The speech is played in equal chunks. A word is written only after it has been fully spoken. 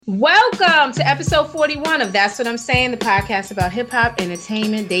Welcome to episode 41 of That's What I'm Saying, the podcast about hip-hop,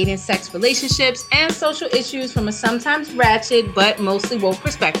 entertainment, dating, sex, relationships, and social issues from a sometimes ratchet but mostly woke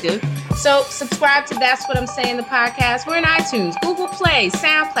perspective. So subscribe to That's What I'm Saying, the podcast. We're in iTunes, Google Play,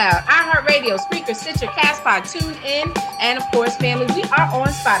 SoundCloud, iHeartRadio, Spreaker, Stitcher, Castbox, TuneIn, and of course, family, we are on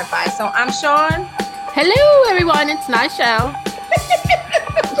Spotify. So I'm Sean. Hello, everyone. It's Nichelle.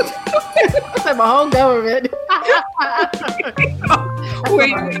 That's like my whole government.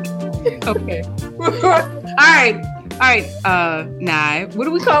 Wait. Okay. All right. Nye, what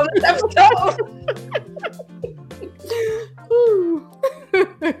do we call this episode? You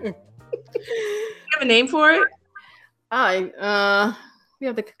have a name for it? We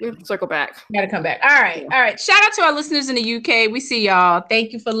have to circle back. Gotta come back. All right. Shout out to our listeners in the UK. We see y'all.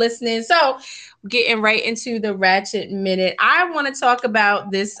 Thank you for listening. So, getting right into the Ratchet Minute. I want to talk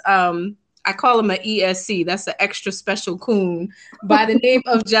about this. I call him an ESC. That's an extra special coon by the name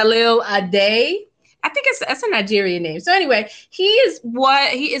of Jalil Ade. I think that's a Nigerian name. So anyway, he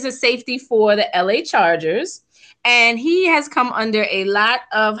is a safety for the LA Chargers. And he has come under a lot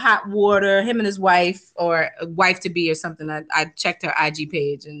of hot water, him and his wife, or wife-to-be or something. I checked her IG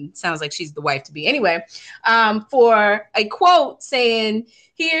page and it sounds like she's the wife-to-be. Anyway, for a quote saying,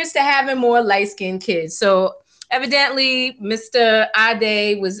 "Here's to having more light-skinned kids." So evidently, Mr.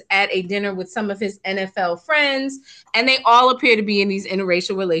 Ade was at a dinner with some of his NFL friends, and they all appear to be in these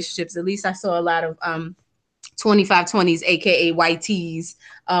interracial relationships. At least I saw a lot of 2520s, aka YTs,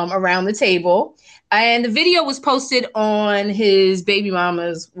 around the table. And the video was posted on his baby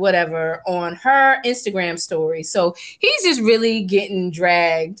mama's whatever on her Instagram story. So he's just really getting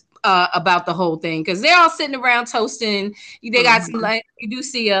dragged about the whole thing because they're all sitting around toasting. They got some, like, you do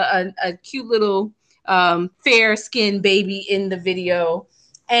see a cute little fair skinned baby in the video.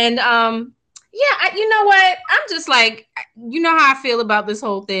 And you know what? I'm just like, you know how I feel about this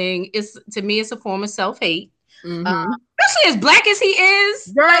whole thing. To me, it's a form of self-hate. Especially as black as he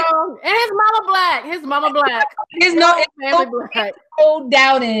is, girl, like, and his mama black. There's no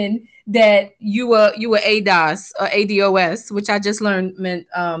doubting that you were ADOS or ADOS, which I just learned meant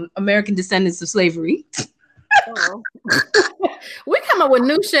American Descendants of Slavery. Oh. We come up with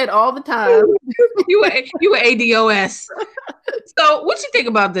new shit all the time. you were ADOS. So what you think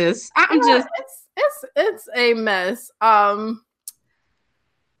about this? It's a mess.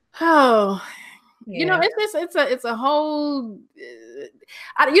 You know, it's a whole.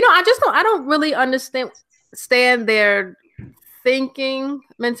 I don't really understand their thinking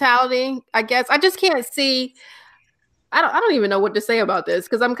mentality. I guess I just can't see. I don't even know what to say about this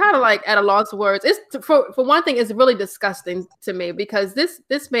because I'm kind of like at a loss of words. It's for one thing, it's really disgusting to me because this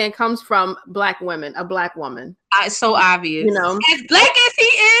man comes from black women, a black woman. It's so obvious, you know, as black as he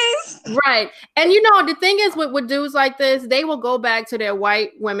is, right? And you know, the thing is with dudes like this, they will go back to their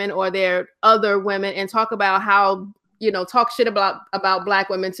white women or their other women and talk about how, you know, talk shit about black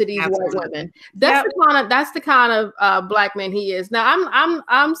women to these white women. That's the kind of black man he is. Now I'm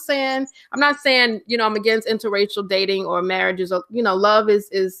not saying, you know, I'm against interracial dating or marriages or, you know, love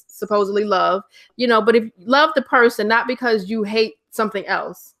is supposedly love, you know, but if you love the person, not because you hate something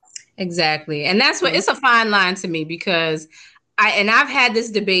else. Exactly. And that's what it's a fine line to me because I've had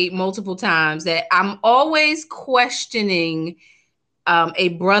this debate multiple times that I'm always questioning a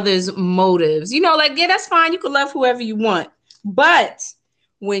brother's motives. You know, like, yeah, that's fine. You can love whoever you want. But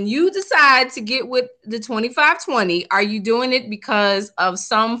when you decide to get with the 2520, are you doing it because of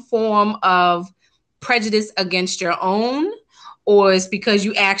some form of prejudice against your own? Or it's because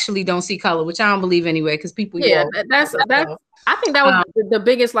you actually don't see color, which I don't believe anyway, because people. Yeah, that's I think that was the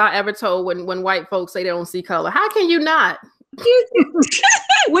biggest lie ever told when white folks say they don't see color. How can you not?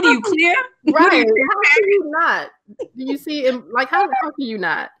 What are you clear? Right. How can you not? Do you see him? Like, how can you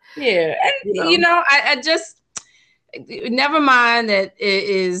not? Yeah. And, you know, I just never mind that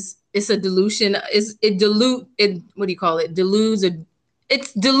it's a delusion. What do you call it?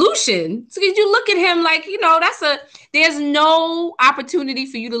 It's delusion. So you look at him like, you know, there's no opportunity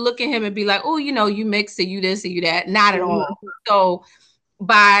for you to look at him and be like, oh, you know, you mix or you this or you that. Not at all. So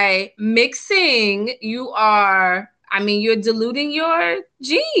by mixing, you're diluting your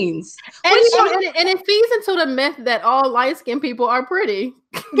genes. And it feeds into the myth that all light-skinned people are pretty.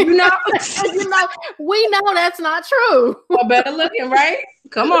 You know, we know that's not true. Well, better looking, right?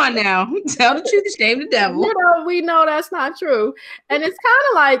 Come on now. Tell the truth, shame the devil. You know, we know that's not true. And it's kind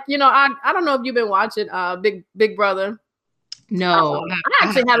of like, you know, I don't know if you've been watching Big Brother. No. I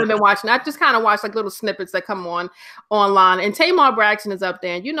actually haven't been watching. I just kind of watch like little snippets that come online. And Tamar Braxton is up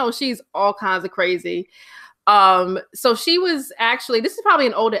there. And you know, she's all kinds of crazy. So she was actually, this is probably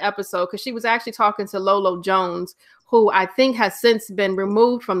an older episode because she was actually talking to Lolo Jones, who I think has since been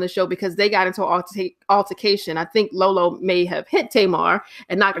removed from the show because they got into an altercation. I think Lolo may have hit Tamar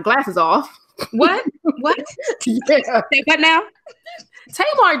and knocked her glasses off. What? Yeah. Say what now?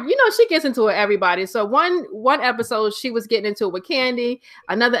 Tamar, she gets into it everybody. So one episode she was getting into it with Candy.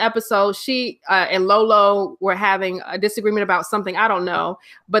 Another episode she and Lolo were having a disagreement about something, I don't know.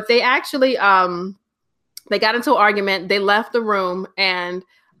 But they actually they got into an argument. They left the room, and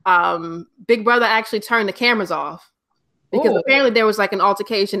Big Brother actually turned the cameras off because apparently there was like an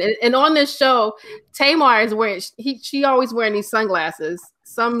altercation. And on this show, Tamar is wearing she always wearing these sunglasses,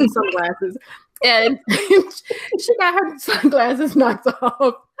 some sunglasses. And she got her sunglasses knocked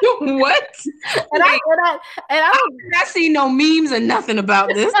off. What? And I don't see no memes or nothing about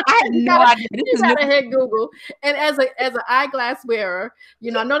this. I have no idea. You gotta hit Google. And as an eyeglass wearer,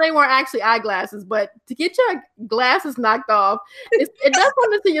 I know they weren't actually eyeglasses, but to get your glasses knocked off, it does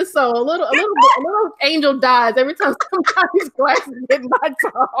something to your soul. A little angel dies every time somebody's glasses get knocked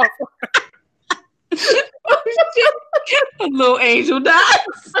off. A little angel dies.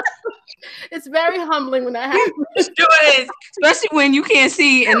 It's very humbling when that happens. It sure is, especially when you can't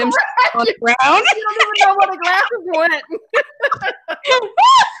see and them on the ground. You don't even know where the glasses went.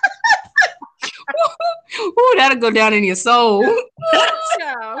 Ooh, that'll go down in your soul.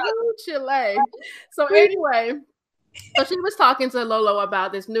 Chile. So anyway, so she was talking to Lolo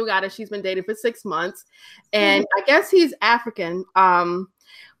about this new guy that she's been dating for 6 months, and I guess he's African.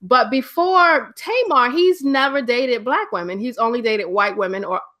 But before Tamar, he's never dated Black women. He's only dated white women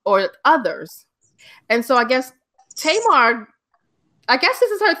or others. And so I guess Tamar, this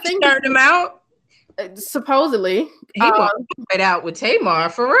is her thing. Turned him out? Supposedly. He went right out with Tamar,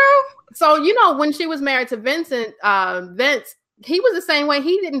 for real? So, when she was married to Vince, he was the same way.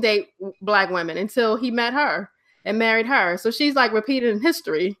 He didn't date Black women until he met her and married her. So she's like repeating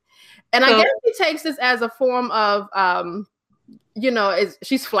history. And I guess he takes this as a form of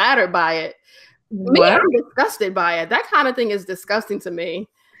she's flattered by it. Me, I'm disgusted by it. That kind of thing is disgusting to me.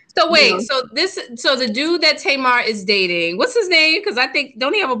 So wait, so the dude that Tamar is dating, what's his name? Because I think,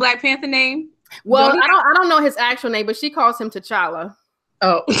 don't he have a Black Panther name? Well, I don't know his actual name, but she calls him T'Challa.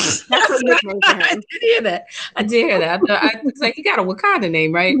 Oh, that's her nickname for him. I did hear that. I was like, he got a Wakanda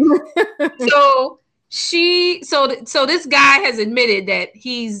name, right? So this guy has admitted that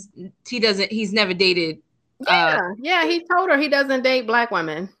he's never dated. Yeah, he told her he doesn't date Black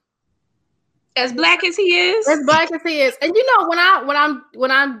women. As black as he is? As black as he is. And when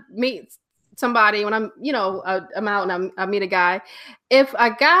I meet somebody, when I'm, I'm out and I meet a guy, if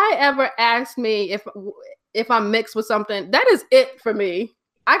a guy ever asks me if I'm mixed with something, that is it for me.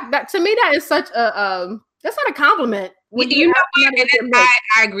 To me, that is such a that's not a compliment.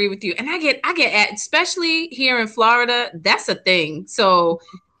 I agree with you. And I get especially here in Florida, that's a thing. So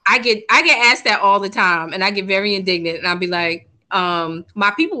I get asked that all the time, and I get very indignant, and I'll be like,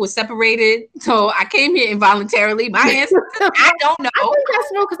 my people were separated, so I came here involuntarily. My answer, I don't know. I think that's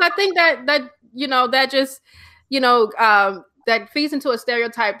true, because I think that just that feeds into a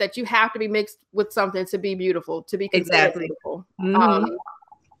stereotype that you have to be mixed with something to be beautiful, to be considered beautiful. Mm-hmm.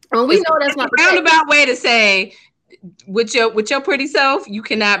 And we know that's not the roundabout way to say with your pretty self, you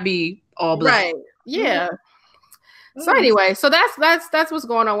cannot be all black. Right? Yeah. Mm-hmm. So anyway, so that's what's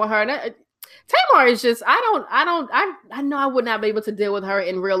going on with her. And Tamar is just, I know I would not be able to deal with her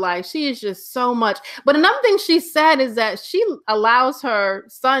in real life. She is just so much. But another thing she said is that she allows her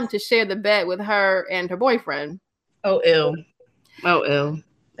son to share the bed with her and her boyfriend. Oh, ill.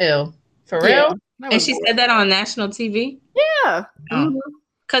 For real? And she said that on national TV? Yeah.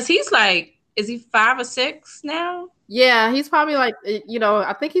 Because he's like, is he 5 or 6 now? Yeah, he's probably like,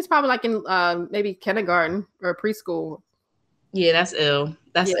 I think he's probably like in maybe kindergarten or preschool. Yeah, that's ill.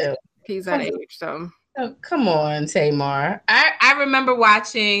 That's ill. He's that age, so. Oh, come on, Tamar. I remember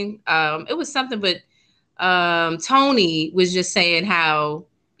watching, it was something, but Tony was just saying how,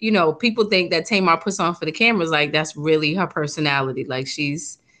 people think that Tamar puts on for the cameras, like that's really her personality. Like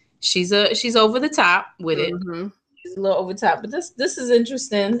she's over the top with it. Mm-hmm. She's a little over the top, but this is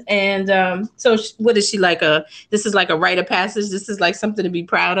interesting. And so what is she like? This is like a rite of passage. This is like something to be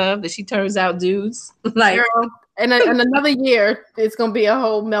proud of, that she turns out dudes. Like, girl, and another year, it's gonna be a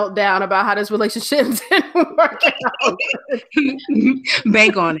whole meltdown about how this relationship didn't work out.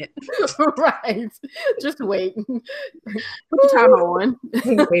 Bank on it. Right. Just wait. Put the timer on.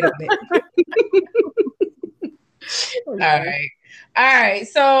 Wait a minute. All right.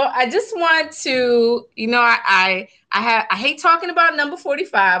 So I just want to, I hate talking about number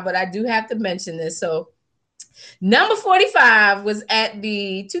 45, but I do have to mention this. So number 45 was at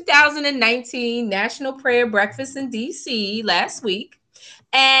the 2019 National Prayer Breakfast in DC last week.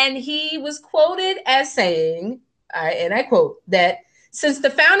 And he was quoted as saying, and I quote, that since the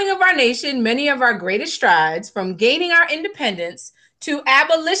founding of our nation, many of our greatest strides, from gaining our independence to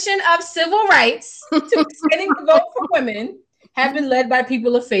abolition of civil rights to extending the vote for women, have been led by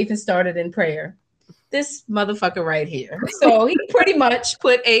people of faith and started in prayer. This motherfucker right here. So he pretty much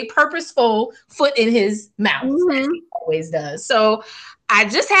put a purposeful foot in his mouth, as he always does. So I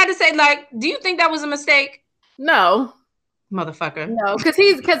just had to say, like, do you think that was a mistake? No. Motherfucker. No,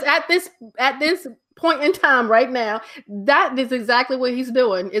 because at this point in time right now, that is exactly what he's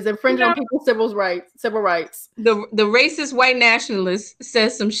doing, is infringing on people's civil rights. The racist white nationalist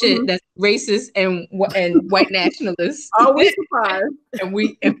says some shit that's racist and white nationalists. Are we surprised? and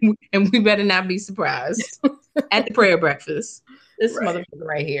we better not be surprised at the prayer breakfast. This motherfucker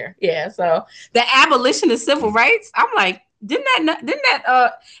right here. Yeah. So the abolition of civil rights. I'm like, didn't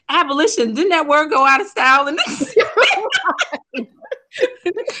that abolition, didn't that word go out of style? And isn't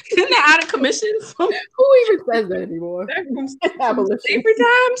that out of commission? Who even says that anymore? Abolition. Slavery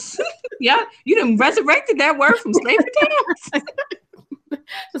times. Yeah, you done resurrected that word from slavery times.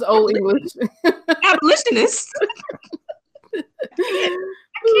 It's old English. Abolitionists.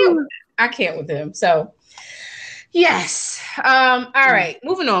 I can't with him. So yes. All right.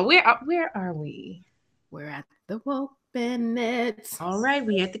 Moving on. Where are we? We're at the woke minutes. All right,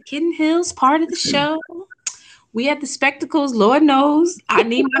 we at the Kitten Hills part of the show. We at the spectacles. Lord knows I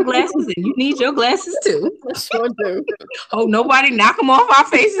need my glasses and you need your glasses too. I sure do. Oh, nobody knock them off our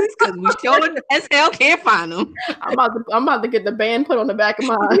faces because we sure as hell can't find them. I'm about to get the band put on the back of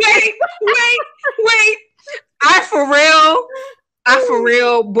mine. Wait. I for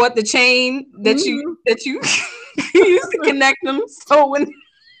real bought the chain that you used to connect them. So when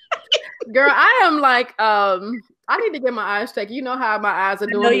girl, I am like I need to get my eyes checked. You know how my eyes are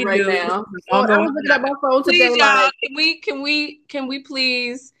doing right now. So I was looking at my phone today. Please, y'all, can we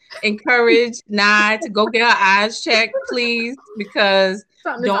please encourage Nye to go get her eyes checked, please? Because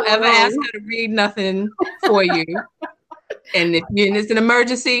don't ever ask her to read nothing for you. And if it's an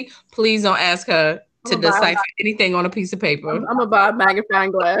emergency, please don't ask her to decipher anything on a piece of paper. I'm gonna buy a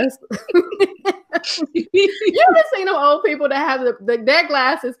magnifying glass. You ever seen them old people that have their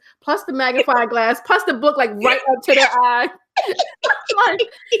glasses plus the magnifying glass plus the book like right up to their eye? Like,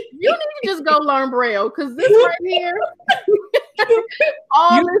 you need to just go learn Braille because this right here,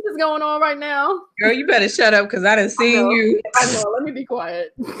 all this is going on right now. Girl, you better shut up because I done seen you. I know. Let me be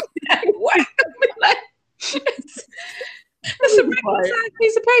quiet. What? It's a regular size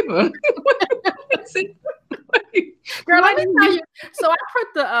piece of paper. Girl, let me tell you. So I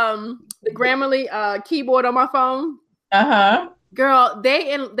put the Grammarly keyboard on my phone. Girl,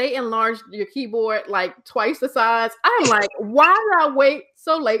 they enlarged your keyboard like twice the size. I'm like, why did I wait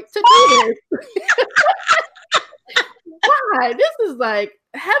so late to do this? Why? This is like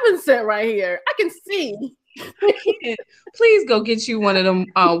heaven sent right here. I can see. Please go get you one of them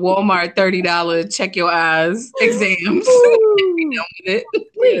Walmart $30 check your eyes exams.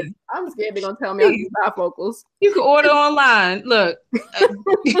 Please. I'm scared they're gonna tell me I need bifocals. You can order online. Look,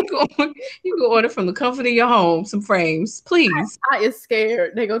 you can order from the comfort of your home some frames, please. I is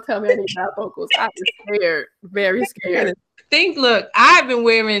scared. They're gonna tell me I need bifocals. I is scared, very scared. Look, I've been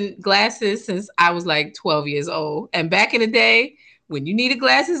wearing glasses since I was like 12 years old, and back in the day, when you needed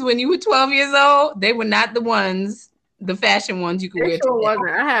glasses when you were 12 years old, they were not the fashion ones you could wear. Sure wasn't.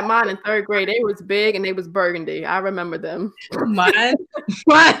 I had mine in 3rd grade. They was big and they was burgundy. I remember them. Mine.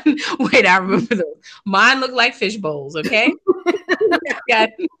 Wait, I remember those. Mine looked like fish bowls. Okay. I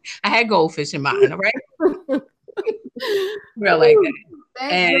had goldfish in mine. All right. Real like that.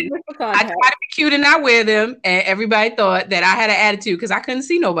 And I try to be cute and not wear them, and everybody thought that I had an attitude because I couldn't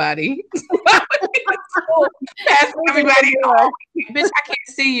see nobody. Everybody, bitch, I can't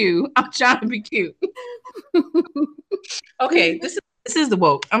see you. I'm trying to be cute. Okay, this is the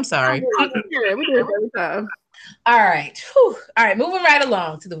woke. I'm sorry. We do it every time. All right. Whew. All right. Moving right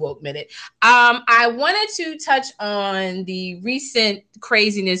along to the woke minute. I wanted to touch on the recent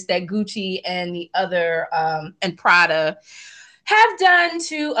craziness that Gucci and the other and Prada have done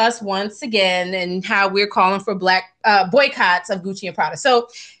to us once again, and how we're calling for black boycotts of Gucci and Prada. So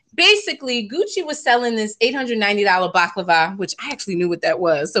basically, Gucci was selling this $890 baklava, which I actually knew what that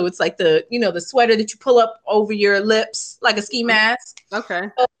was. So it's like the sweater that you pull up over your lips like a ski mask. Okay.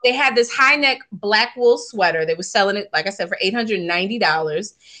 So they had this high neck black wool sweater. They were selling it, like I said, for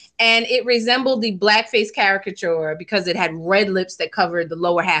 $890. And it resembled the blackface caricature because it had red lips that covered the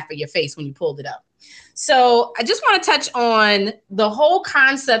lower half of your face when you pulled it up. So I just want to touch on the whole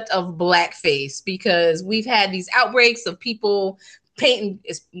concept of blackface, because we've had these outbreaks of people painting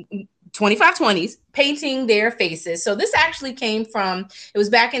 2520s painting their faces. So this actually came from, it was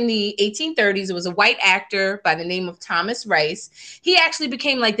back in the 1830s. It was a white actor by the name of Thomas Rice. He actually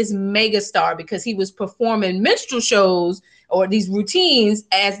became like this mega star because he was performing minstrel shows or these routines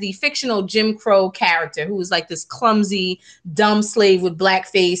as the fictional Jim Crow character, who was like this clumsy, dumb slave with black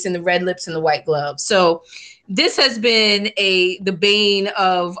face and the red lips and the white gloves. So this has been the bane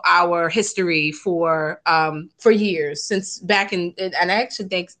of our history for years, since back in, and I actually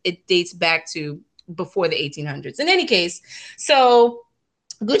think it dates back to before the 1800s. In any case, so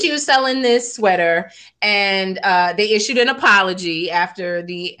Gucci was selling this sweater, and they issued an apology after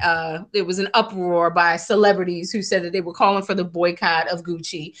there was an uproar by celebrities who said that they were calling for the boycott of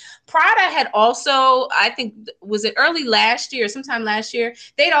Gucci. Prada had also, I think, was it early last year, sometime last year,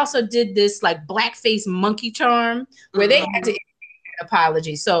 they'd also did this like blackface monkey charm where they had to issue an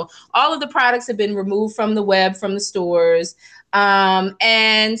apology. So all of the products have been removed from the web, from the stores.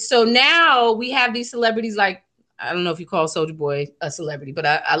 And so now we have these celebrities like, I don't know if you call Soulja Boy a celebrity, but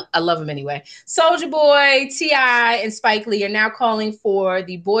I love him anyway. Soulja Boy, T.I., and Spike Lee are now calling for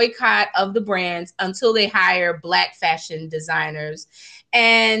the boycott of the brands until they hire Black fashion designers.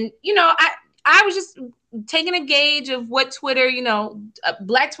 And, you know, I was just taking a gauge of what Twitter, you know,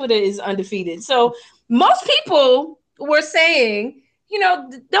 Black Twitter is undefeated. So most people were saying, you know,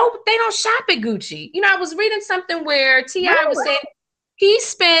 they don't shop at Gucci. You know, I was reading something where T.I. was saying he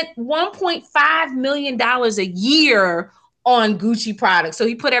spent $1.5 million a year on Gucci products. So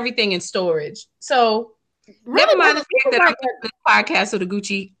he put everything in storage. So really, never mind the fact that I'm doing this podcast with a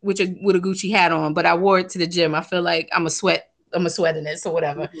Gucci, with a Gucci hat on, but I wore it to the gym. I feel like I'm a sweat in this or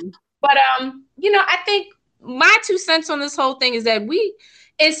whatever. Mm-hmm. But you know, I think my 2 cents on this whole thing is that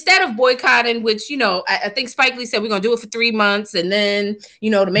instead of boycotting, which, you know, I think Spike Lee said we're going to do it for 3 months and then, you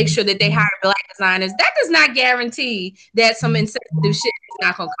know, to make sure that they hire Black designers, that does not guarantee that some insensitive shit is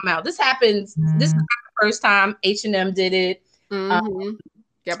not going to come out. This happens. This is not the first time H&M did it. Mm-hmm.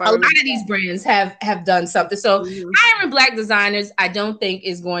 A lot of these brands have done something. So hiring Black designers, I don't think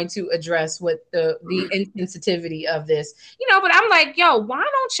is going to address what the insensitivity of this, you know, but I'm like, yo, why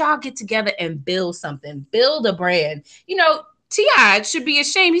don't y'all get together and build something, build a brand? You know, T.I. should be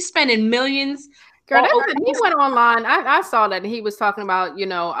ashamed. He's spending millions. Girl, he went online. I saw that he was talking about, you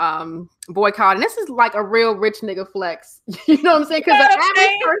know, boycotting. This is like a real rich nigga flex. You know what I'm saying? Because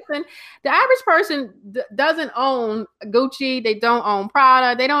the average person doesn't own Gucci. They don't own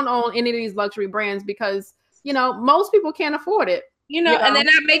Prada. They don't own any of these luxury brands because, you know, most people can't afford it. You know, and they're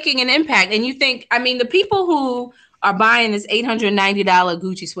not making an impact. And you think, I mean, the people who are buying this $890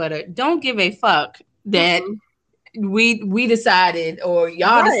 Gucci sweater don't give a fuck that we decided, or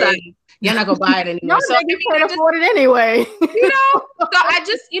y'all decided you're not gonna buy it anymore. So you can't afford it anyway. You know, so I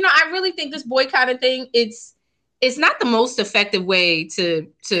just, you know, I really think this boycotting thing, it's not the most effective way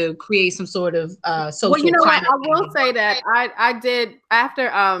to create some sort of social. Well, you know what? I will say that I did after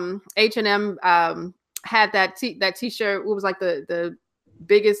H&M had that t-shirt. It was like the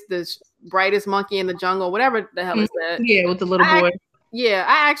biggest, the brightest monkey in the jungle, whatever the hell is that? Yeah, with the little boy.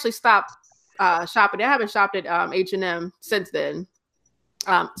 I actually stopped shopping. I haven't shopped at H&M since then.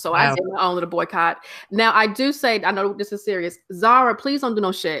 So I did my own little boycott. Now I do say, I know this is serious, Zara, please don't do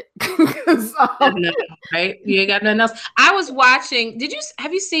no shit. Right? You ain't got nothing else. I was watching,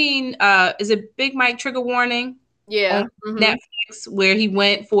 have you seen is it Big Mike Trigger Warning? Yeah. On Netflix, where he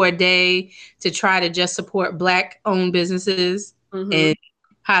went for a day to try to just support Black owned businesses and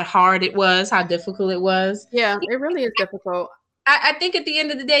how hard it was, how difficult it was. Yeah, it really is difficult. I think at the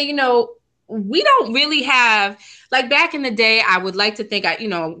end of the day, you know, we don't really have, like back in the day, I would like to think, you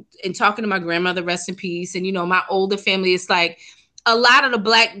know, in talking to my grandmother, rest in peace, and, you know, my older family, it's like a lot of the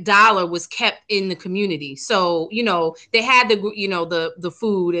Black dollar was kept in the community. So, you know, they had the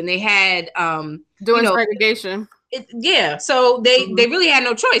food, and they had doing segregation. So they really had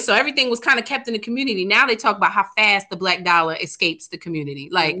no choice. So everything was kind of kept in the community. Now they talk about how fast the Black dollar escapes the community.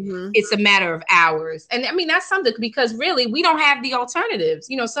 Like it's a matter of hours. And I mean, that's something, because really we don't have the alternatives.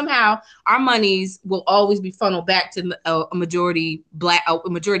 You know, somehow our monies will always be funneled back to a majority Black, a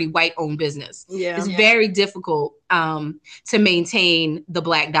majority white owned business. Yeah. It's very difficult to maintain the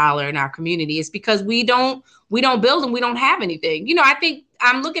Black dollar in our community. It's because we don't build and we don't have anything. You know, I think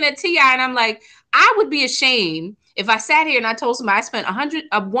I'm looking at T.I. and I'm like, I would be ashamed if I sat here and I told somebody I spent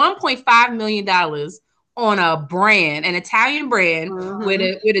 $1.5 million on a brand, an Italian brand, where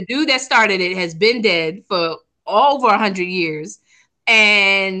the dude that started it has been dead for over 100 years,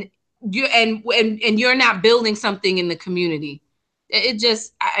 and you're not building something in the community. It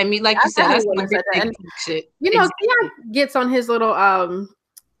just, I mean, like you said, that's shit. You know, T.I. gets on his little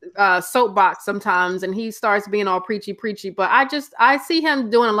soapbox sometimes, and he starts being all preachy. But I see him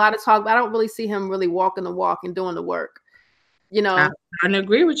doing a lot of talk, but I don't really see him really walking the walk and doing the work. You know, I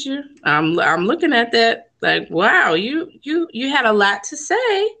agree with you. I'm looking at that like, wow, you had a lot to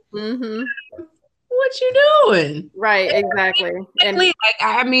say. Mm-hmm. What you doing? Right, exactly. And like,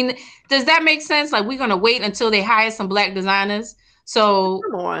 I mean, does that make sense? Like, we're gonna wait until they hire some black designers. So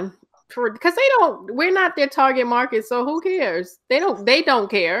come on, because we're not their target market. So who cares? They don't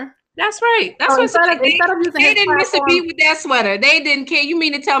care. That's right. That's what they didn't miss a beat with that sweater. They didn't care. You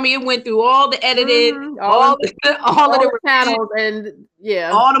mean to tell me it went through all the edited, all of the channels, and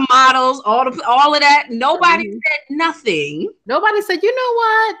all the models, all of that. Nobody said nothing. Nobody said, you know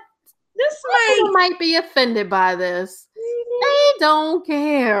what? This might be offended by this. They don't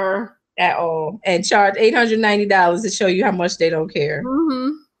care at all, and charge $890 to show you how much they don't care.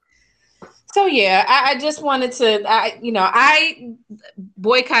 So yeah, I just wanted to,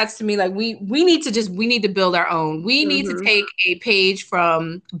 boycotts to me, like we need to build our own. We need to take a page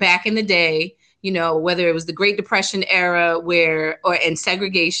from back in the day, whether it was the Great Depression era and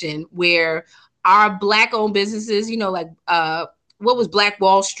segregation, where our black owned businesses, what was Black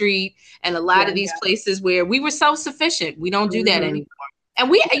Wall Street and a lot of these places where we were self-sufficient. We don't do that anymore.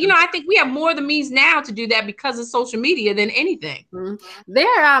 And I think we have more the means now to do that because of social media than anything. And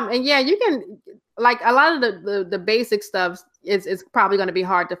you can, like, a lot of the basic stuff is probably going to be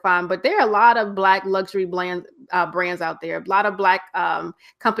hard to find, but there are a lot of black luxury brands out there. A lot of black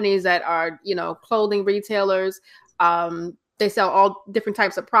companies that are, clothing retailers. They sell all different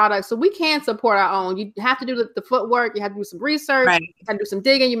types of products. So we can support our own. You have to do the footwork. You have to do some research. Right. You have to do some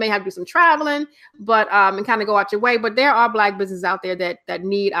digging. You may have to do some traveling, but and kind of go out your way. But there are black businesses out there that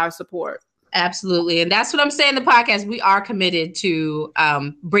need our support. Absolutely. And that's what I'm saying in the podcast. We are committed to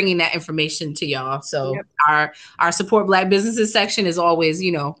bringing that information to y'all. So our support black businesses section is always,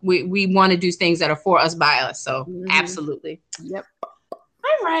 we want to do things that are for us, by us. So absolutely. Yep.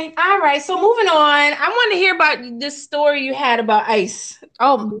 All right. So moving on, I want to hear about this story you had about ICE.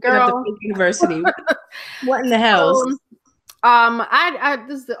 Oh, girl. University. What in the hell?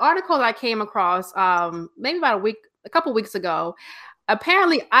 This is the article I came across maybe about a couple weeks ago.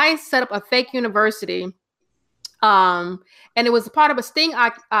 Apparently, ICE set up a fake university. And it was part of a sting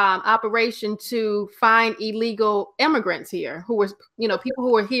operation to find illegal immigrants here who were, people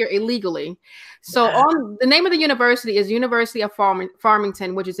who were here illegally. So the name of the university is University of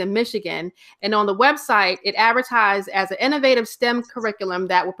Farmington, which is in Michigan. And on the website, it advertised as an innovative STEM curriculum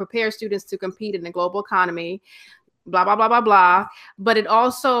that will prepare students to compete in the global economy. Blah, blah, blah, blah, blah. But it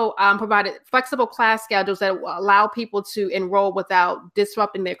also provided flexible class schedules that allow people to enroll without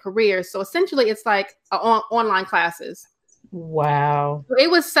disrupting their careers. So essentially, it's like online classes. Wow. So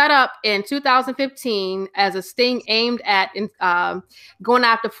it was set up in 2015 as a sting aimed at going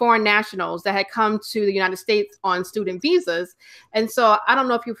after foreign nationals that had come to the United States on student visas. And so I don't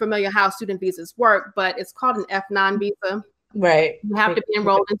know if you're familiar how student visas work, but it's called an F9 visa. Right. You have to be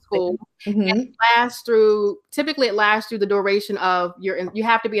enrolled in school. And it lasts through the duration of you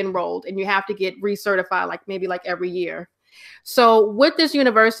have to be enrolled and you have to get recertified maybe every year. So with this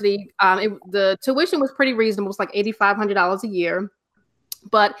university, the tuition was pretty reasonable. It was like $8,500 a year.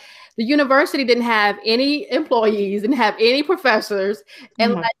 But the university didn't have any employees, didn't have any professors.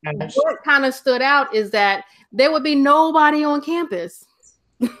 And what kind of stood out is that there would be nobody on campus.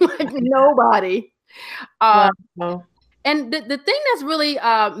 Nobody. And the thing that's really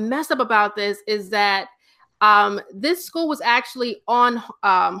messed up about this is that this school was actually on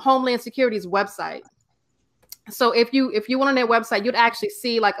Homeland Security's website. So if you went on their website, you'd actually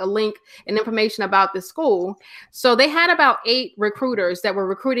see a link and information about the school. So they had about 8 recruiters that were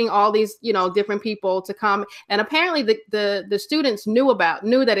recruiting all these, different people to come. And apparently the students knew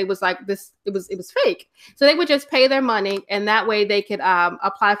that it was it was fake. So they would just pay their money, and that way they could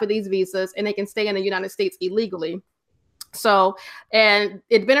apply for these visas and they can stay in the United States illegally. So, and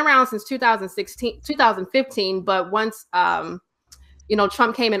it'd been around since 2015, but once, Trump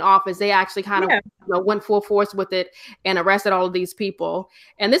came in office, they actually kind of went full force with it and arrested all of these people.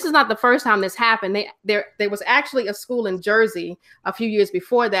 And this is not the first time this happened. There was actually a school in Jersey a few years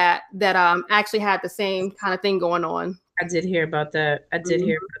before that actually had the same kind of thing going on. I did hear about that.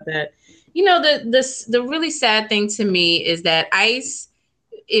 The really sad thing to me is that ICE,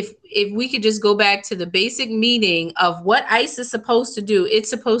 if we could just go back to the basic meaning of what ICE is supposed to do, it's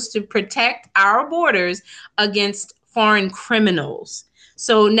supposed to protect our borders against foreign criminals.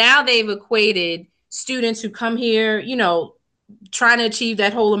 So now they've equated students who come here, trying to achieve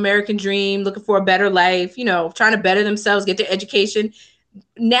that whole American dream, looking for a better life, trying to better themselves, get their education.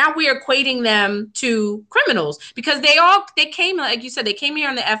 now we are equating them to criminals because they came, like you said, they came here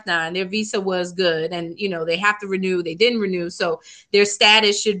on the F9. Their visa was good, and they have to renew. They didn't renew, so their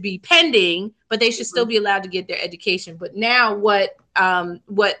status should be pending, but they should still be allowed to get their education. But now what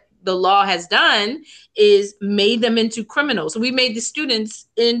the law has done is made them into criminals. So we made the students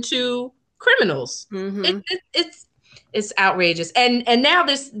into criminals. It's outrageous, and now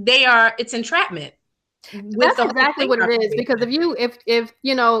it's entrapment. That's exactly what it is. Because if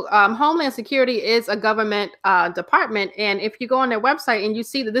Homeland Security is a government department, and if you go on their website and you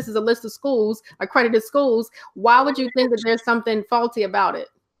see that this is a list of schools, accredited schools, why would you think that there's something faulty about it?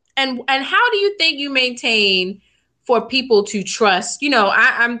 And how do you think you maintain for people to trust?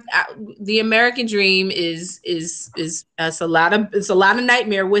 The American dream is a lot of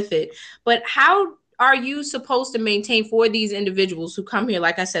nightmare with it. But how are you supposed to maintain for these individuals who come here,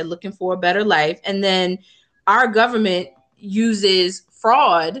 like I said, looking for a better life, and then our government uses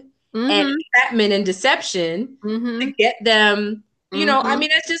fraud and entrapment and deception to get them? I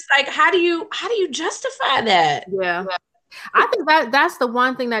mean, it's just like, how do you justify that? Yeah, I think that's the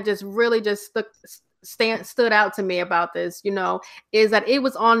one thing that just really just stood out to me about this, is that it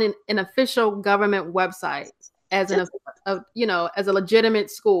was on an official government website as as a legitimate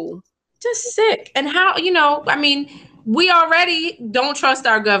school. Just sick. And how, I mean, we already don't trust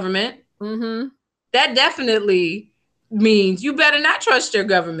our government. That definitely means you better not trust your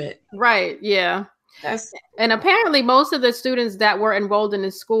government. Right. Yeah. And apparently most of the students that were enrolled in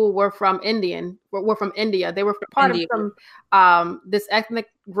this school were from India. They were part of this ethnic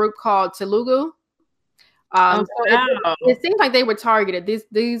group called Telugu. It seems like they were targeted.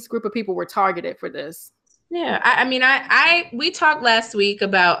 These group of people were targeted for this. Yeah, I mean, we talked last week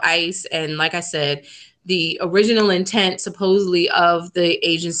about ICE, and like I said, the original intent supposedly of the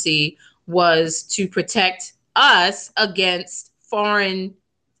agency was to protect us against foreign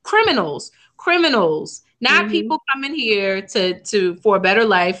criminals, not people coming here for a better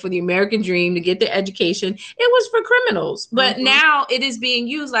life, for the American dream, to get their education. It was for criminals, but now it is being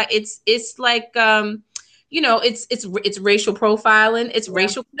used like it's like it's racial profiling, it's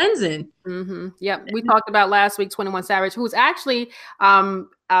racial cleansing. Yep. We talked about last week 21 Savage, who's actually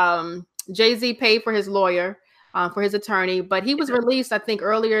Jay-Z paid for his lawyer, for his attorney, but he was released, I think,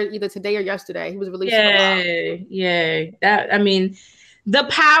 earlier, either today or yesterday. He was released. Yay. That, I mean, the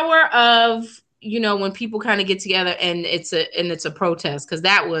power of when people kind of get together and it's a protest, because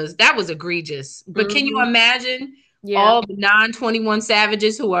that was egregious. But can you imagine all the non-21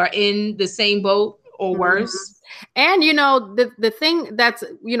 Savages who are in the same boat or worse? And the thing that's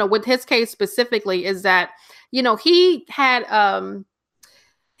with his case specifically is that he had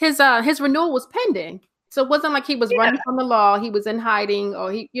his renewal was pending, so it wasn't like he was running from the law. He was in hiding,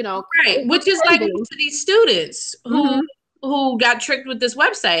 or right, which is like to these students who got tricked with this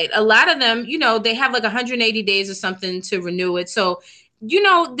website. A lot of them, they have like 180 days or something to renew it. So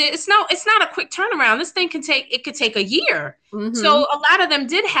it's not a quick turnaround. This thing could take a year. So a lot of them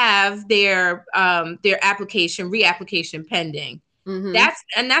did have their reapplication pending.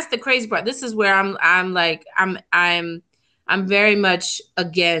 That's the crazy part. This is where I'm very much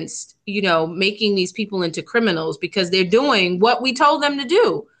against, making these people into criminals, because they're doing what we told them to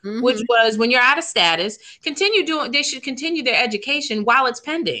do, which was, when you're out of status, they should continue their education while it's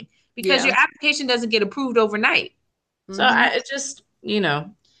pending, because your application doesn't get approved overnight. So it's just, Yep.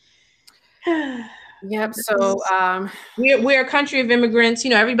 So we're a country of immigrants.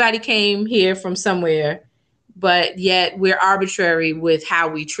 Everybody came here from somewhere, but yet we're arbitrary with how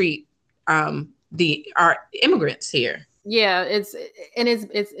we treat our immigrants here. Yeah, it's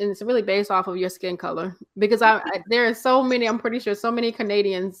really based off of your skin color, because there are so many. I'm pretty sure so many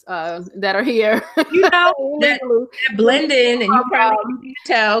Canadians that are here. That blend in, and you probably can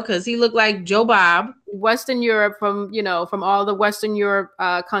tell because he looked like Joe Bob. Western Europe, from all the Western Europe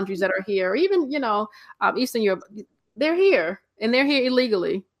countries that are here, or even Eastern Europe, they're here, and they're here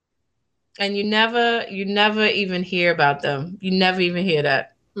illegally. And you never even hear about them. You never even hear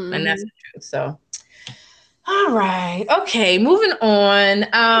that, and that's the truth. So. All right. Okay. Moving on.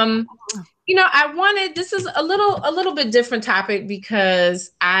 This is a little bit different topic,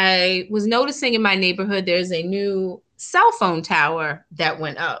 because I was noticing in my neighborhood, there's a new cell phone tower that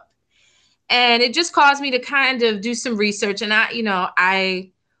went up, and it just caused me to kind of do some research. And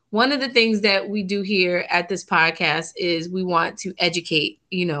one of the things that we do here at this podcast is we want to educate.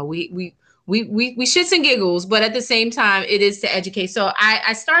 We shits and giggles, but at the same time, it is to educate. So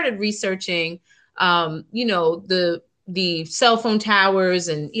I started researching the the cell phone towers,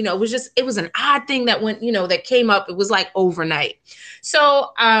 and it was an odd thing that went, that came up. It was like overnight.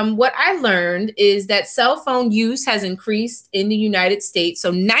 So what I learned is that cell phone use has increased in the United States.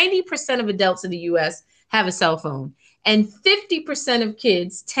 So 90% of adults in the US have a cell phone, and 50% of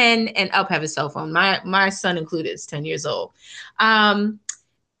kids 10 and up have a cell phone. My son included is 10 years old.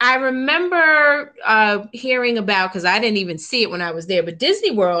 I remember hearing about, because I didn't even see it when I was there, but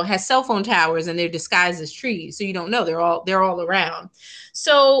Disney World has cell phone towers and they're disguised as trees, so you don't know, they're all around.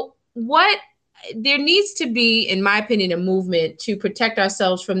 So there needs to be, in my opinion, a movement to protect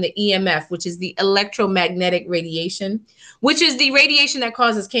ourselves from the EMF, which is the electromagnetic radiation, which is the radiation that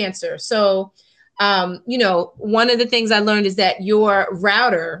causes cancer. So, one of the things I learned is that your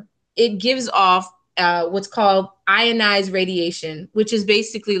router, it gives off what's called ionized radiation, which is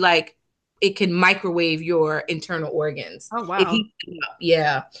basically like it can microwave your internal organs. Oh, wow. It heats them up.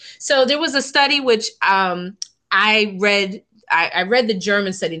 Yeah. So there was a study which I read. I read the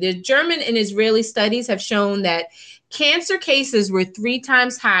German study. The German and Israeli studies have shown that cancer cases were 3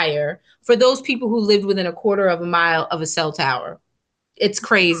 times higher for those people who lived within a quarter of a mile of a cell tower. It's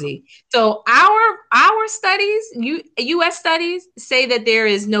crazy. So our studies, U.S. studies, say that there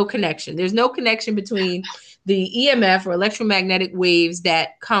is no connection. There's no connection between the EMF or electromagnetic waves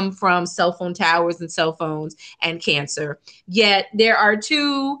that come from cell phone towers and cell phones and cancer. Yet there are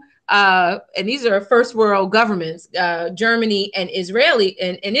two, and these are first world governments, Germany and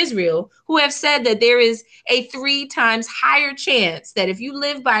Israel, who have said that there is a 3 times higher chance that if you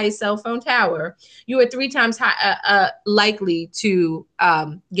live by a cell phone tower, you are 3 times likely to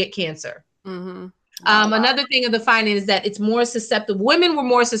get cancer. Mm-hmm. Another thing of the finding is that it's more susceptible. Women were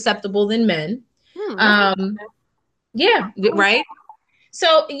more susceptible than men. Yeah, right.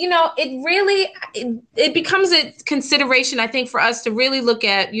 So, it really, it becomes a consideration, I think, for us to really look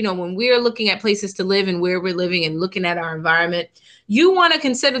at, when we're looking at places to live and where we're living and looking at our environment, you want to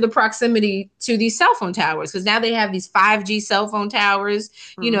consider the proximity to these cell phone towers, because now they have these 5G cell phone towers,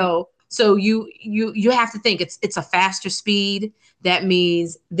 so you have to think it's a faster speed. That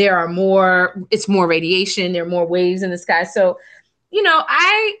means it's more radiation, there are more waves in the sky. So,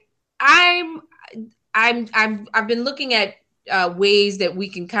 I've been looking at ways that we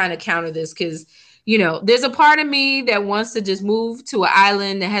can kind of counter this, because there's a part of me that wants to just move to an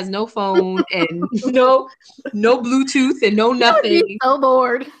island that has no phone and no Bluetooth and no nothing. You'd be so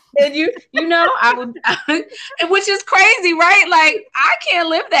bored. And I would, which is crazy, right? Like, I can't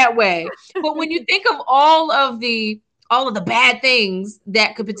live that way. But when you think of all of the bad things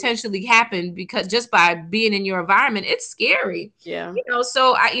that could potentially happen because just by being in your environment, it's scary. Yeah.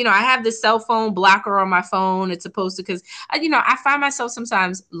 So I have this cell phone blocker on my phone. It's supposed to, because I find myself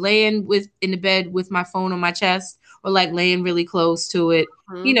sometimes laying in the bed with my phone on my chest, or like laying really close to it,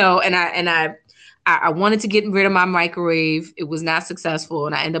 and I wanted to get rid of my microwave. It was not successful,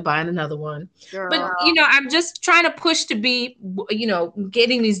 and I ended up buying another one. Girl. But, I'm just trying to push to be,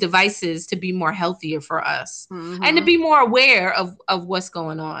 getting these devices to be more healthier for us, and to be more aware of what's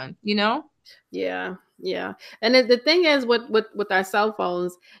going on, Yeah. Yeah. And the thing is with our cell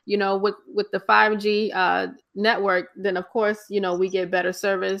phones, with the 5G network, then of course, we get better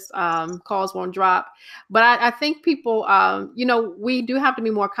service, calls won't drop. But I think people, we do have to be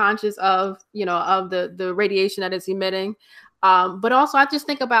more conscious of the radiation that it's emitting. But also I just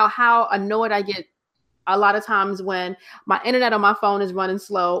think about how annoyed I get a lot of times when my internet on my phone is running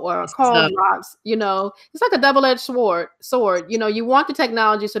slow or a call drops. It's like a double-edged sword. You want the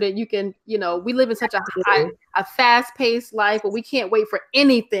technology so that you can, we live in such a fast-paced life where we can't wait for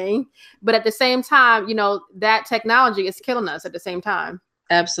anything. But at the same time, that technology is killing us at the same time.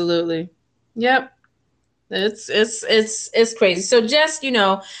 Absolutely. Yep. It's crazy. So just,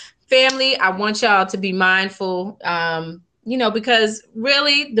 family, I want y'all to be mindful. Because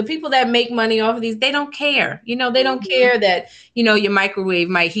really the people that make money off of these, they don't care. They don't care that, your microwave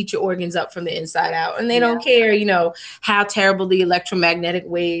might heat your organs up from the inside out. And they don't care, how terrible the electromagnetic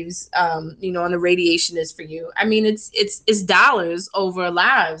waves, on the radiation is for you. I mean, it's dollars over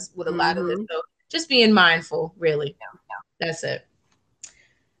lives with a lot of this. So just being mindful, really. Yeah. That's it.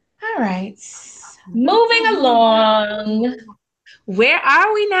 All right. Moving along. Where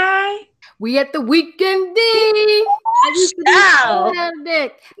are we now? We at the Weekend D. I used to be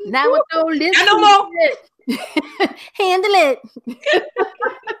it. Now I don't listen. No more. Handle it.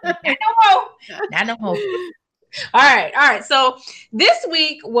 No more. All right. So this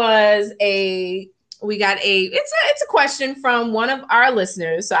week we got it's a question from one of our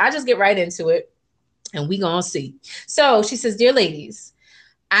listeners. So I just get right into it and we gonna see. So she says, "Dear ladies,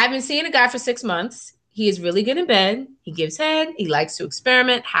 I've been seeing a guy for 6 months. He is really good in bed. He gives head. He likes to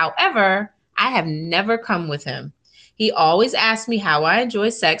experiment. However, I have never come with him. He always asked me how I enjoy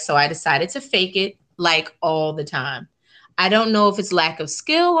sex, so I decided to fake it like all the time. I don't know if it's lack of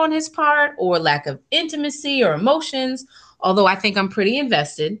skill on his part or lack of intimacy or emotions, although I think I'm pretty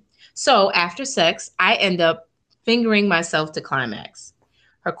invested. So after sex, I end up fingering myself to climax.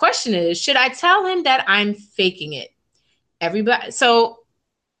 Her question is, should I tell him that I'm faking it? Everybody, so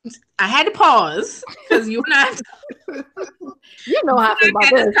I had to pause because you and I you know how I feel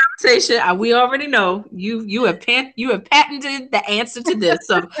about this conversation. We already know you have patented the answer to this,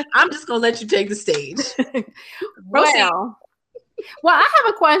 so I'm just gonna let you take the stage. Well, I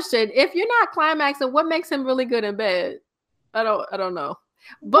have a question. If you're not climaxing, what makes him really good in bed? I don't know,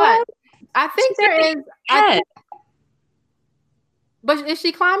 but I think there is. But is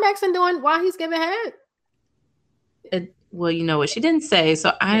she climaxing doing while he's giving head? Well, you know what she didn't say,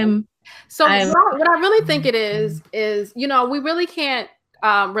 so what I really think it is, we really can't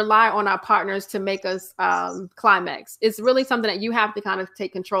rely on our partners to make us climax. It's really something that you have to kind of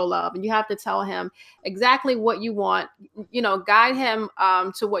take control of, and you have to tell him exactly what you want, guide him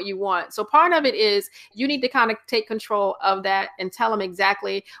to what you want. So part of it is you need to kind of take control of that and tell him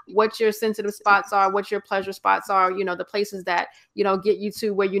exactly what your sensitive spots are, what your pleasure spots are, the places that, get you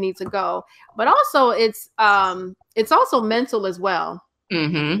to where you need to go. But also it's also mental as well.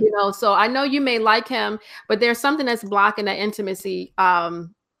 Mm-hmm. So I know you may like him, but there's something that's blocking that intimacy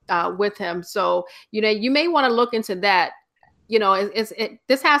with him. So, you may want to look into that.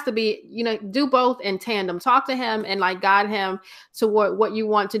 This has to be, do both in tandem. Talk to him and like guide him to what you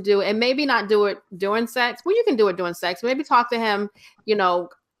want to do, and maybe not do it during sex. Well, you can do it during sex. Maybe talk to him,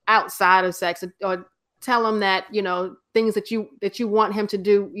 outside of sex, or tell him that, things that you want him to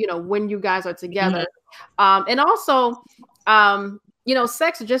do, when you guys are together. Mm-hmm. And also,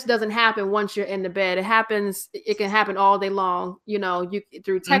 sex just doesn't happen once you're in the bed. It can happen all day long, you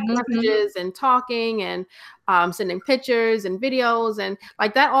through text messages and talking and sending pictures and videos, and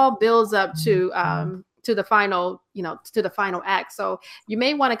like that all builds up to the final, to the final act. So you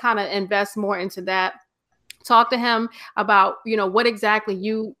may want to kind of invest more into that. Talk to him about, what exactly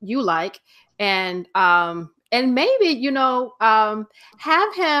you like, and maybe,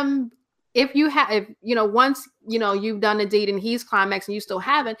 have him, if once you've done a deed and he's climaxed and you still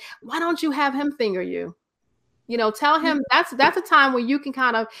haven't, why don't you have him finger you? Tell him that's a time where you can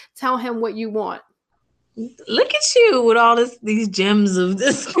kind of tell him what you want. Look at you with all these gems of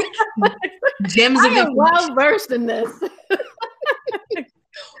this. I am well versed in this.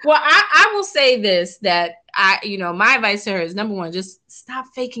 Well, I will say this, that my advice to her is, number one, just stop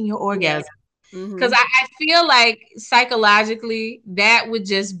faking your orgasm. Because I feel like psychologically that would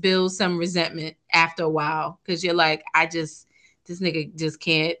just build some resentment after a while, because you're like, this nigga just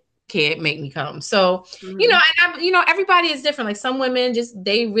can't make me come. So, and everybody is different. Like some women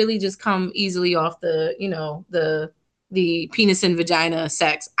they really just come easily off the penis and vagina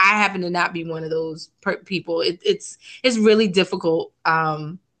sex. I happen to not be one of those people. It's really difficult.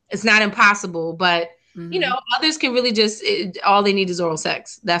 It's not impossible, but others can really all they need is oral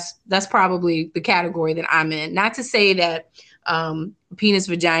sex. That's probably the category that I'm in. Not to say that penis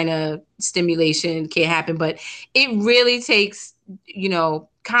vagina stimulation can't happen, but it really takes,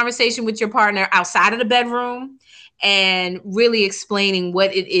 conversation with your partner outside of the bedroom and really explaining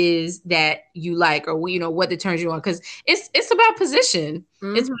what it is that you like, or what the turns you on, because it's about position.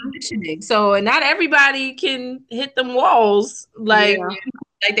 It's positioning. So not everybody can hit them walls like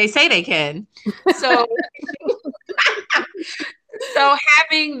they say they can. So so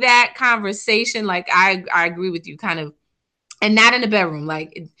having that conversation, like I agree with you, kind of, and not in the bedroom.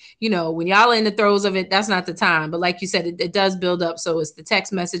 Like, when y'all are in the throes of it, that's not the time. But like you said, it does build up. So it's the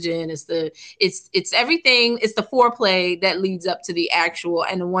text messaging, it's everything. It's the foreplay that leads up to the actual.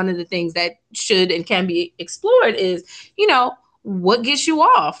 And one of the things that should and can be explored is, what gets you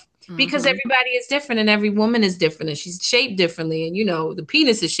off? Because everybody is different, and every woman is different, and she's shaped differently, and the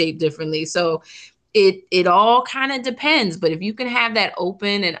penis is shaped differently. So it all kind of depends. But if you can have that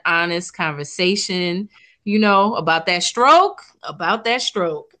open and honest conversation, about that stroke,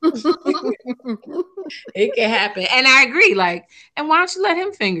 it can happen. And I agree. Like, and why don't you let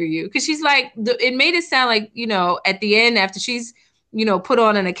him finger you? Because she's like, it made it sound like, at the end, after she's, put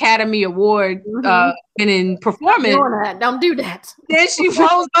on an Academy Award and in performance. Don't do that. Then she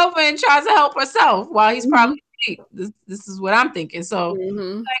rolls over and tries to help herself while he's probably asleep. This is what I'm thinking. So, like, girl,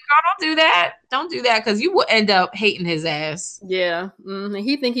 don't do that. Don't do that, because you will end up hating his ass. Yeah.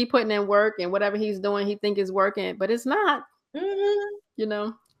 He think he putting in work, and whatever he's doing, he think is working, but it's not.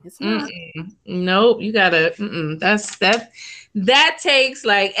 It's not. Nope. You gotta. That takes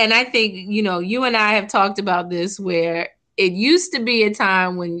like, and I think you and I have talked about this, where it used to be a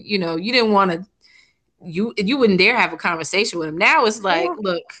time when you didn't want to you wouldn't dare have a conversation with him. Now it's like,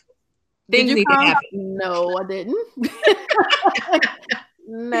 look, things need to happen. No, I didn't.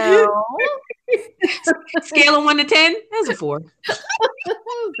 No. Scale of 1 to 10, that's a 4. That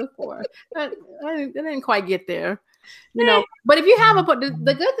was a 4. I didn't quite get there. You know, but if you have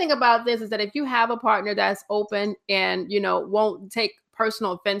the good thing about this is that if you have a partner that's open and, you know, won't take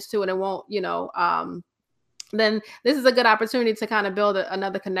personal offense to it and won't, you know, then this is a good opportunity to kind of build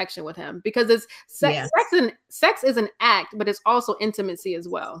another connection with him, because it's sex is an act, but it's also intimacy as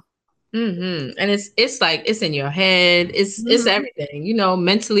well. And it's like, it's in your head. It's everything, you know,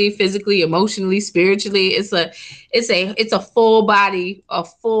 mentally, physically, emotionally, spiritually. It's a full body, a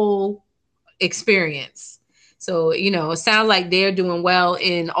full experience. So, you know, it sounds like they're doing well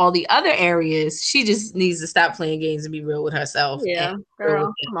in all the other areas. She just needs to stop playing games and be real with herself. Yeah,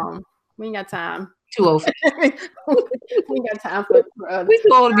 girl, come on. We ain't got time. Too old. We ain't got time for we too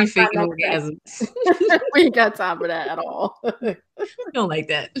old to be faking orgasms. We ain't got time for that at all. I don't like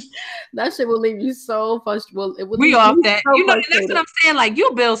that. That shit will leave you so frustrated. We off that. So you know, that's what I'm saying. Like,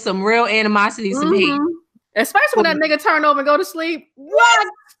 you'll build some real animosity, some hate. Especially when that nigga turn over and go to sleep. What?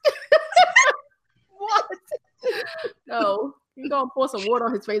 What? No, you gonna pour some water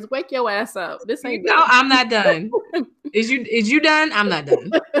on his face. Wake your ass up. This ain't. No, I'm not done. Is you done? I'm not done.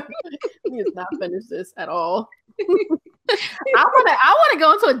 He is not finished this at all. I wanna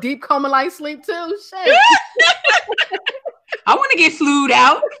go into a deep coma-like sleep too. Shit. I want to get flued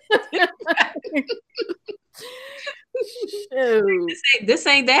out. This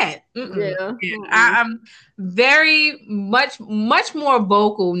ain't that. Yeah. I'm very much more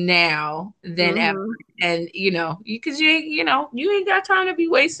vocal now than ever, and you know, because you ain't got time to be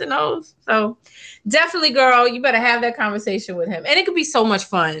wasting those. So definitely, girl, you better have that conversation with him, and it could be so much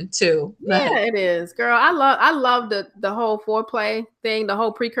fun too. Yeah, it is, girl. I love the whole foreplay thing, the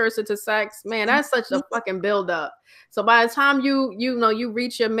whole precursor to sex. Man, that's such a fucking build up. So by the time you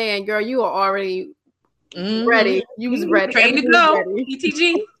reach your man, girl, you are already ready. You was ready. Trained to go.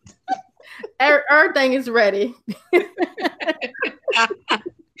 ETG. Everything is ready.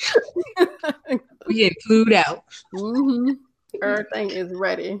 We get flued out. Everything is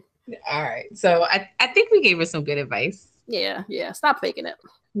ready. All right. So I think we gave her some good advice. Yeah. Stop faking it.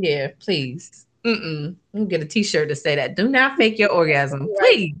 Yeah, please. We'll get a t-shirt to say that. Do not fake your orgasm,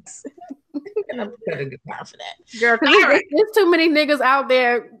 please. And I'm gonna get down for that, girl. Because there's too many niggas out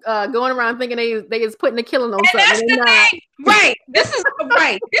there going around thinking they is putting a killing on something. Right. This is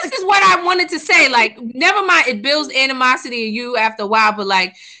right. This is what I wanted to say. Like, never mind, it builds animosity in you after a while, but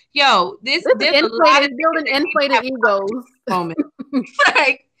like, yo, there's a lot of building inflated egos. Moment,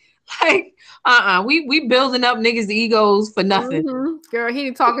 we building up niggas' egos for nothing. Girl,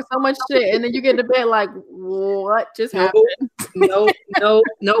 he talking so much shit, and then you get to bed like, what just happened?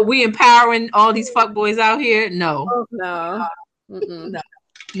 No, we empowering all these fuckboys out here. No. No.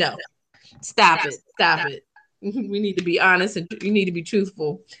 Stop it. We need to be honest and we need to be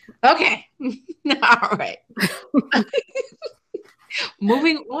truthful. Okay. All right.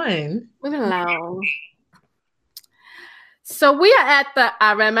 Moving along. So we are at the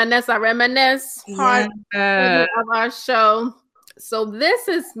I reminisce part of our show. So this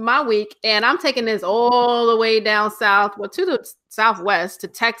is my week, and I'm taking this all the way down south, to the southwest, to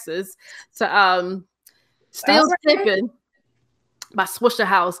Texas, to Still Tipping by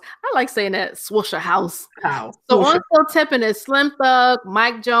Swishahouse. I like saying that, Swishahouse. So on Still Tipping is Slim Thug,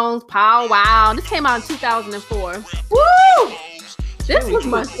 Mike Jones, Pow Wow. This came out in 2004. Woo! This was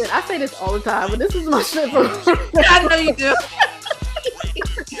my shit. I say this all the time, but this is my shit. I know you do.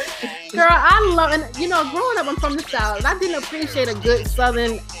 Girl, I love, and you know, growing up, I'm from the South, and I didn't appreciate a good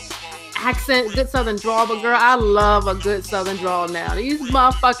Southern accent, good Southern drawl, but girl, I love a good Southern drawl now. These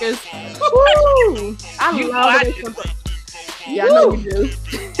motherfuckers, woo! I love it. Yeah, I know you do.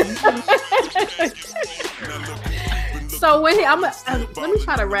 So when let me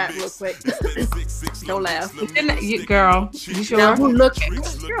try to rap real quick. Don't laugh. Girl, you sure? Now who looking?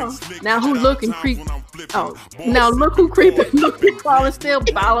 Girl. Now who looking creep? Oh, now look who creeping, look who crawling, still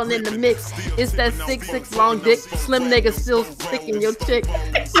balling in the mix. It's that 6'6" long dick, slim nigga still sticking your chick.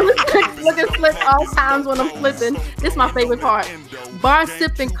 Looking slick all times when I'm flipping. This my favorite part. Bar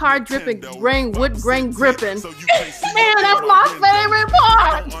sipping, car dripping, wood grain gripping. Man, that's my favorite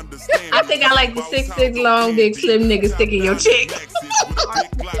part. I think I like the 6'6" long dick, slim nigga sticking your chick.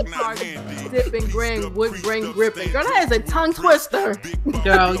 Sipping, wood grain gripping. Girl, that is a tongue twister.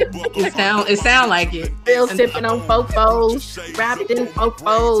 Girl, it sound like it. Still sipping on fofos, wrapped in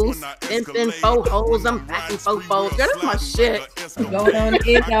fofos, in fofos. I'm back in fofos. Girl, that's my shit. Going on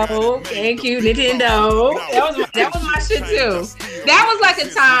Nintendo. Thank you, Nintendo. That was my shit too. That was like a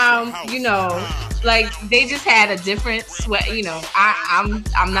time, you know, Like they just had a different sweat. You know, I'm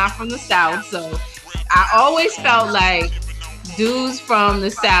not from the South, so I always felt like dudes from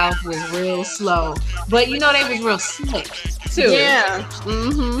the South was real slow, but you know they was real slick too. Yeah.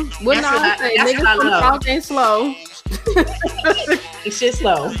 Mm-hmm. Well, niggas from the South ain't slow. It's just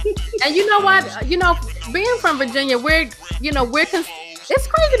slow. And you know what? You know, being from Virginia, it's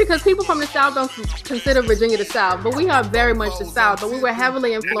crazy because people from the South don't consider Virginia the South, but we are very much the South. But we were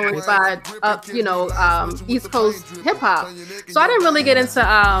heavily influenced by, East Coast hip hop. So I didn't really get into,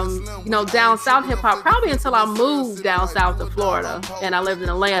 down South hip hop probably until I moved down south to Florida and I lived in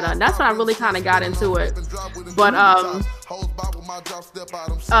Atlanta. And that's when I really kind of got into it. But down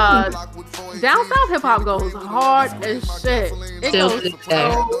south hip hop goes hard as shit. It goes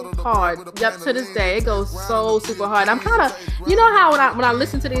so hard. Yep, to this day, it goes so super hard. I'm kind of, you know how when I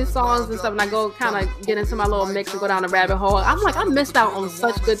listen to these songs and stuff, and I go kind of get into my little mix and go down the rabbit hole, I'm like, I missed out on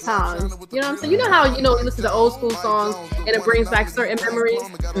such good times. You know what I'm saying? You know how you listen to old school songs and it brings back certain memories.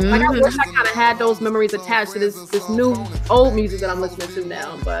 Like I wish I kind of had those memories attached to this new old music that I'm listening to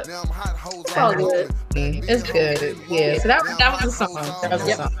now. But it's all good. It's good. Yeah. So that was a song. That was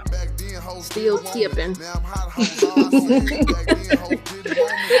a song. Still tipping.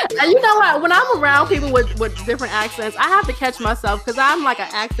 And you know what? When I'm around people with different accents, I have to catch myself because I'm like an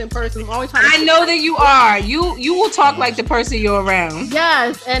accent person. I'm always trying to. I know that you are. You will talk like the person you're around.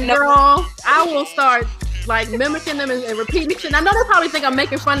 Yes, and girl, I will start like mimicking them and repeating shit. And I know they probably think I'm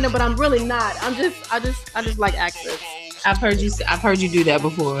making fun of them, but I'm really not. I just like accents. I've heard you do that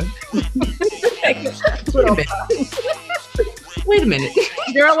before. Wait a minute.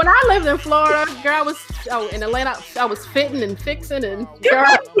 Girl, when I lived in Florida, girl, in Atlanta, I was fitting and fixing and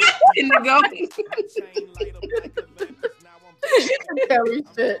girl. In the go.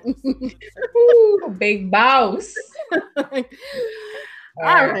 Shit. Ooh, big boss.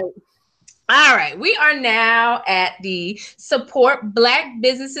 All right. We are now at the support Black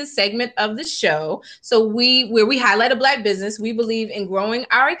businesses segment of the show. So where we highlight a Black business, we believe in growing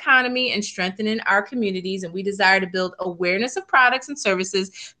our economy and strengthening our communities, and we desire to build awareness of products and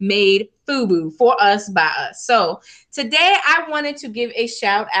services made FUBU, for us, by us. So today I wanted to give a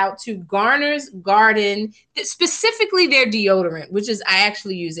shout out to Garner's Garden, specifically their deodorant, which is, I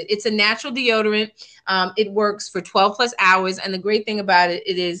actually use it. It's a natural deodorant. It works for 12 plus hours. And the great thing about it,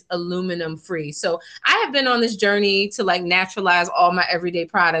 it is aluminum free. So I have been on this journey to like naturalize all my everyday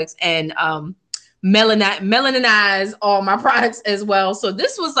products and melaninize all my products as well. So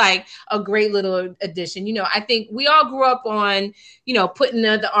this was like a great little addition. You know, I think we all grew up on, putting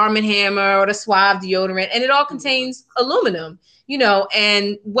the Arm & Hammer or the Suave deodorant, and it all contains aluminum,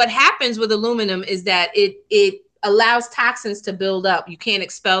 and what happens with aluminum is that it allows toxins to build up. You can't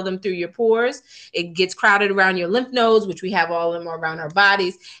expel them through your pores. It gets crowded around your lymph nodes, which we have all of them around our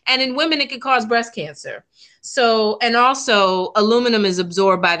bodies. And in women, it can cause breast cancer. So, and also aluminum is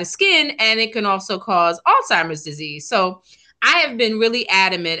absorbed by the skin, and it can also cause Alzheimer's disease. So I have been really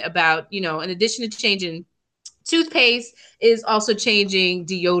adamant about, in addition to changing toothpaste, is also changing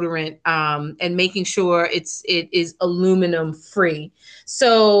deodorant and making sure it is aluminum free.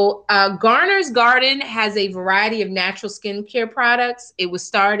 So Garner's Garden has a variety of natural skincare products. It was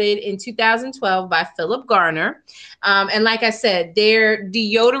started in 2012 by Philip Garner. And like I said, their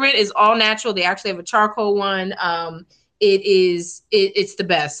deodorant is all natural. They actually have a charcoal one. It's the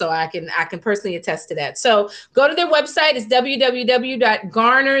best. So I can personally attest to that. So go to their website. It's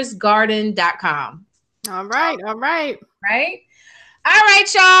www.garnersgarden.com. All right. Right? All right,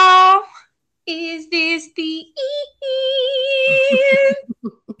 y'all. Is this the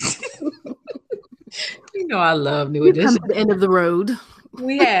end? I love New Edition. Come to the end of the road.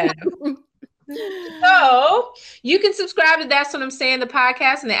 We have. So you can subscribe to That's What I'm Saying, the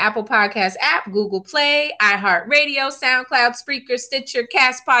podcast, in the Apple Podcast app, Google Play, iHeartRadio, SoundCloud, Spreaker, Stitcher,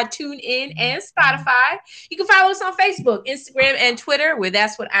 CastPod, TuneIn, and Spotify. You can follow us on Facebook, Instagram, and Twitter, where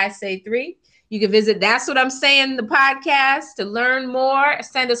That's What I Say 3. You can visit That's What I'm Saying, the podcast, to learn more.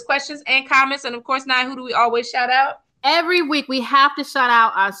 Send us questions and comments. And of course, Nia, who do we always shout out? Every week, we have to shout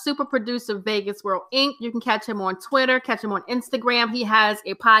out our super producer, Vegas World Inc. You can catch him on Twitter, catch him on Instagram. He has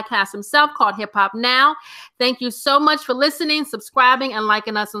a podcast himself called Hip Hop Now. Thank you so much for listening, subscribing, and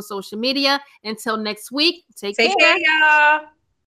liking us on social media. Until next week, take care, y'all.